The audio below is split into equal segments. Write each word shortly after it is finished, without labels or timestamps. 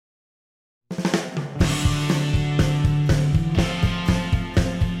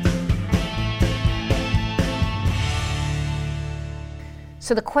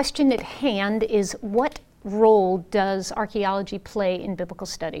So the question at hand is, what role does archaeology play in biblical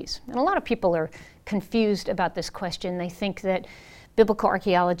studies? And a lot of people are confused about this question. They think that biblical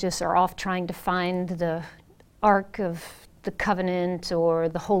archaeologists are off trying to find the Ark of the Covenant or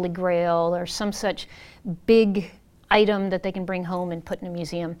the Holy Grail or some such big item that they can bring home and put in a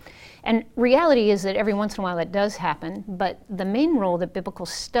museum. And reality is that every once in a while that does happen, but the main role that biblical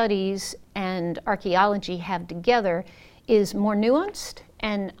studies and archaeology have together is more nuanced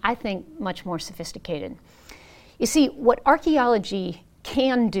and I think much more sophisticated. You see, what archaeology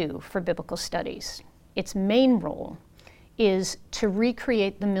can do for biblical studies, its main role is to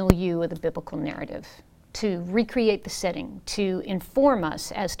recreate the milieu of the biblical narrative, to recreate the setting, to inform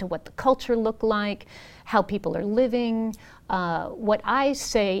us as to what the culture looked like, how people are living. What I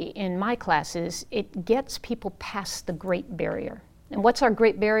say in my classes, it gets people past the Great Barrier. And what's our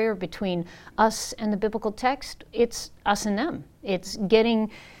great barrier between us and the biblical text? It's us and them. It's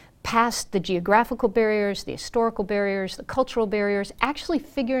getting past the geographical barriers, the historical barriers, the cultural barriers, actually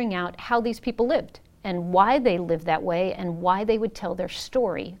figuring out how these people lived and why they lived that way and why they would tell their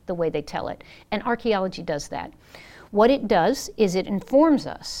story the way they tell it. And archaeology does that. What it does is it informs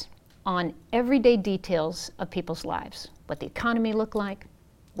us on everyday details of people's lives, what the economy looked like,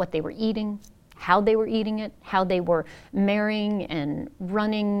 what they were eating, how they were eating it, how they were marrying and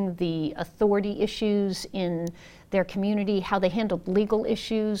running the authority issues in their community, how they handled legal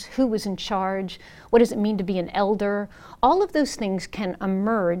issues, who was in charge, what does it mean to be an elder. All of those things can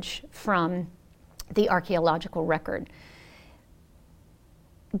emerge from the archaeological record.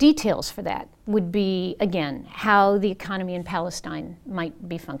 Details for that would be, again, how the economy in Palestine might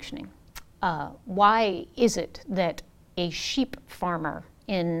be functioning. Why is it that a sheep farmer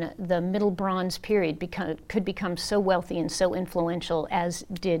in the Middle Bronze period could become so wealthy and so influential as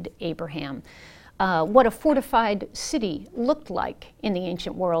did Abraham? What a fortified city looked like in the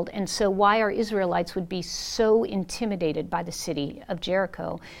ancient world, and so why our Israelites would be so intimidated by the city of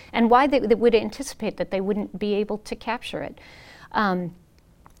Jericho, and why they would anticipate that they wouldn't be able to capture it.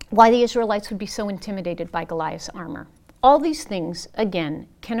 Why the Israelites would be so intimidated by Goliath's armor. All these things, again,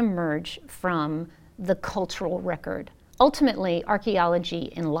 can emerge from the cultural record. Ultimately,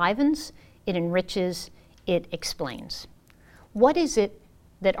 archaeology enlivens, it enriches, it explains. What is it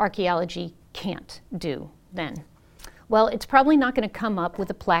that archaeology can't do then? Well, it's probably not going to come up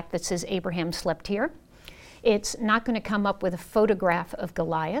with a plaque that says Abraham slept here. It's not going to come up with a photograph of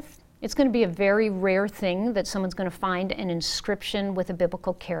Goliath. It's going to be a very rare thing that someone's going to find an inscription with a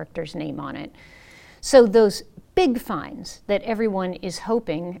biblical character's name on it. So those big finds that everyone is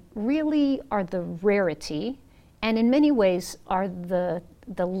hoping really are the rarity, and in many ways are the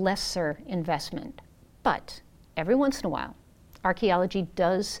lesser investment. But every once in a while, archaeology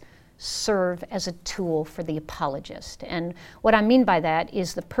does serve as a tool for the apologist. And what I mean by that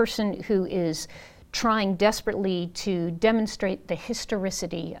is the person who is trying desperately to demonstrate the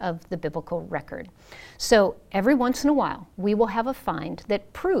historicity of the biblical record. So every once in a while, we will have a find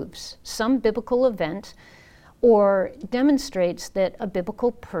that proves some biblical event or demonstrates that a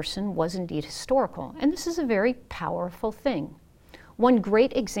biblical person was indeed historical. And this is a very powerful thing. One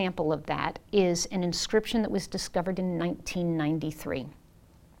great example of that is an inscription that was discovered in 1993.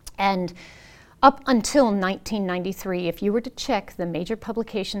 And up until 1993, if you were to check the major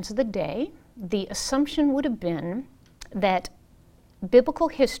publications of the day, the assumption would have been that biblical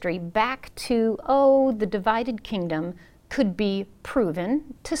history back to, the divided kingdom could be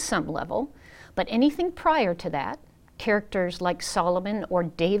proven to some level, but anything prior to that, characters like Solomon or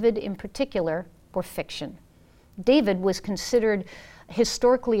David in particular, were fiction. David was considered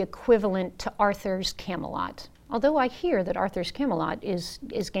historically equivalent to Arthur's Camelot, although I hear that Arthur's Camelot is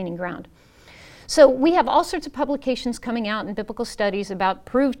gaining ground. So we have all sorts of publications coming out in biblical studies about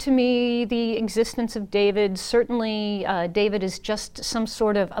prove to me the existence of David. Certainly David is just some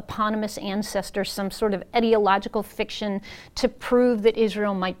sort of eponymous ancestor, some sort of ideological fiction to prove that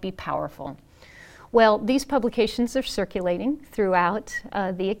Israel might be powerful. Well, these publications are circulating throughout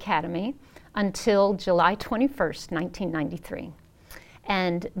the academy until July 21st, 1993.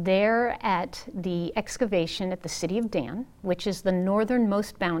 And there at the excavation at the city of Dan, which is the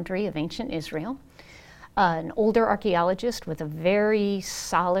northernmost boundary of ancient Israel, an older archaeologist with a very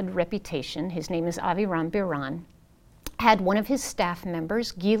solid reputation, his name is Aviram Biran, had one of his staff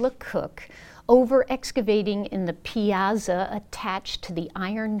members, Gila Cook, over excavating in the piazza attached to the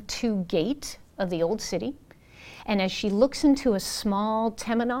Iron Two Gate of the old city. And as she looks into a small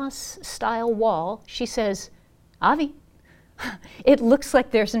temenos-style wall, she says, "Avi, it looks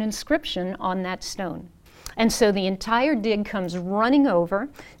like there's an inscription on that stone." And so the entire dig comes running over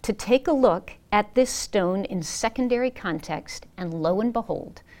to take a look at this stone in secondary context, and lo and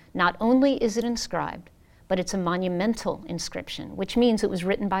behold, not only is it inscribed, but it's a monumental inscription, which means it was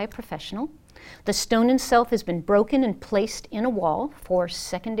written by a professional. The stone itself has been broken and placed in a wall for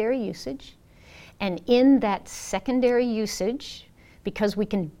secondary usage. And in that secondary usage, because we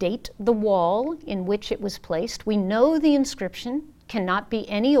can date the wall in which it was placed, we know the inscription cannot be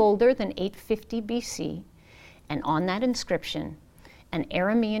any older than 850 BC. And on that inscription, an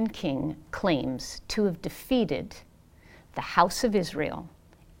Aramean king claims to have defeated the house of Israel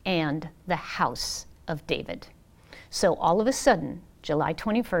and the house of David. So all of a sudden, July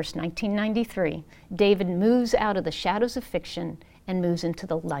 21st, 1993, David moves out of the shadows of fiction and moves into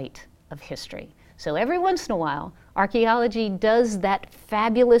the light of history. So every once in a while, archaeology does that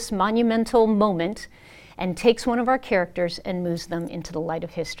fabulous monumental moment and takes one of our characters and moves them into the light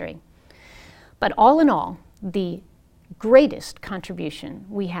of history. But all in all, the greatest contribution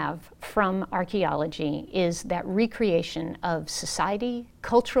we have from archaeology is that recreation of society,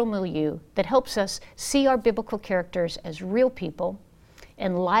 cultural milieu, that helps us see our biblical characters as real people,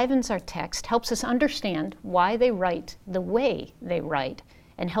 enlivens our text, helps us understand why they write the way they write,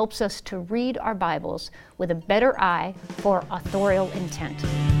 and helps us to read our Bibles with a better eye for authorial intent.